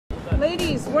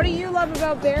Ladies, what do you love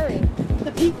about Barrie?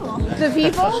 The people. The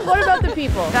people? What about the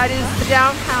people? That is the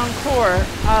downtown core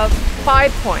of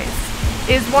 5 Points.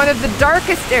 Is one of the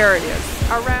darkest areas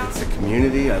around. It's a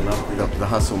community. I love the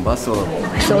hustle and bustle.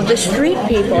 So the street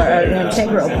people are an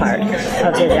integral part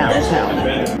of the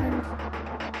downtown.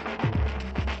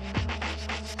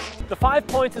 The 5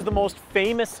 Points is the most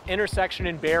famous intersection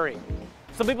in Barrie.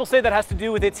 Some people say that has to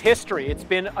do with its history. It's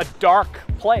been a dark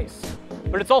place.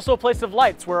 But it's also a place of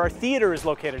lights where our theater is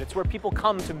located. It's where people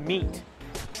come to meet.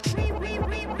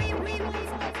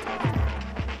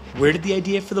 Where did the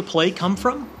idea for the play come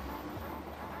from? Do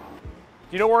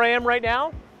you know where I am right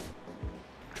now?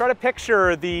 Try to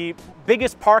picture the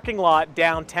biggest parking lot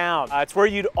downtown. It's where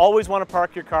you'd always want to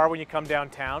park your car when you come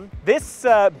downtown. This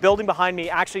building behind me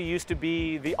actually used to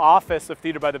be the office of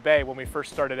Theatre by the Bay when we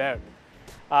first started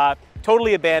out.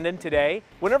 Totally abandoned today.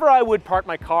 Whenever I would park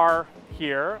my car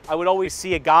here, I would always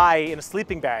see a guy in a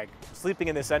sleeping bag sleeping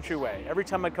in this entryway. Every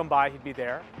time I'd come by, he'd be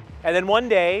there. And then one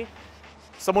day,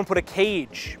 someone put a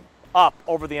cage up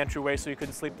over the entryway so you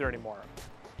couldn't sleep there anymore.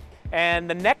 And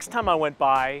the next time I went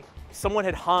by, someone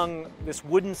had hung this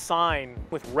wooden sign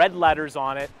with red letters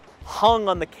on it, hung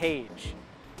on the cage.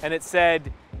 And it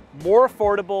said, "More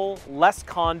affordable, less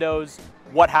condos,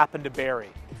 what happened to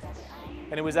Barrie?"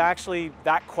 And it was actually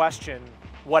that question,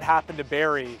 what happened to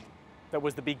Barrie, that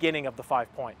was the beginning of the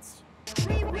 5 Points.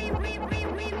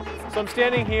 So I'm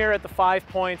standing here at the 5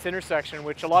 Points intersection,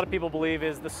 which a lot of people believe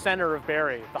is the center of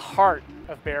Barrie, the heart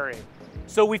of Barrie.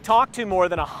 So we've talked to more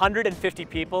than 150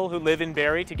 people who live in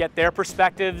Barrie to get their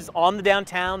perspectives on the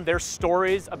downtown, their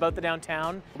stories about the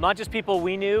downtown. Not just people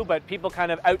we knew, but people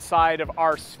kind of outside of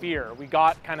our sphere. We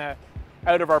got kind of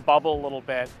out of our bubble a little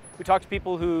bit. We talked to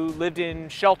people who lived in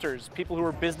shelters, people who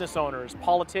were business owners,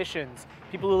 politicians,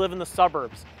 people who live in the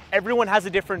suburbs. Everyone has a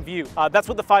different view. That's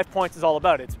what the 5 Points is all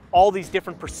about. It's all these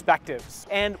different perspectives.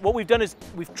 And what we've done is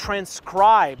we've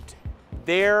transcribed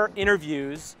their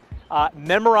interviews,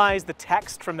 memorized the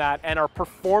text from that, and are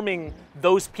performing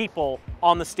those people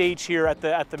on the stage here at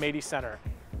the Métis Center.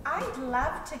 I'd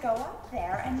love to go up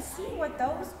there and see what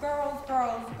those girls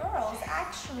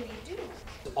actually do.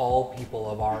 All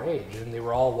people of our age, and they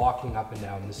were all walking up and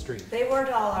down the street. They weren't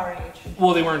all our age.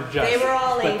 Well, they weren't just. They were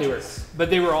all but ages.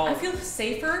 They were all. I feel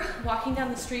safer walking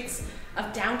down the streets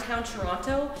of downtown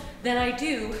Toronto than I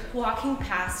do walking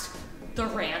past the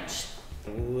ranch.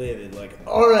 Livid, like,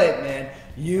 all right, man,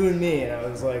 you and me. And I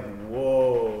was like,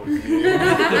 whoa, dude.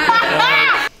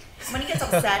 When he gets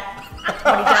upset,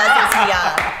 what he does is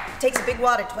he takes a big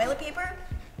wad of toilet paper,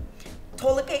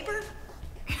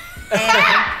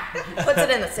 and puts it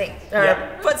in the sink,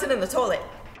 or puts it in the toilet.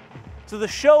 So the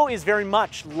show is very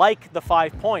much like the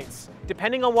 5 Points.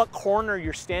 Depending on what corner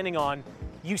you're standing on,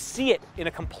 you see it in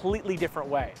a completely different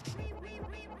way.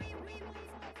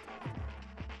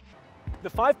 The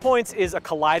 5 Points is a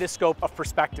kaleidoscope of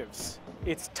perspectives.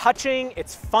 It's touching,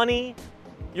 it's funny.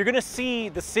 You're gonna see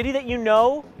the city that you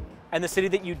know and the city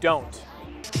that you don't.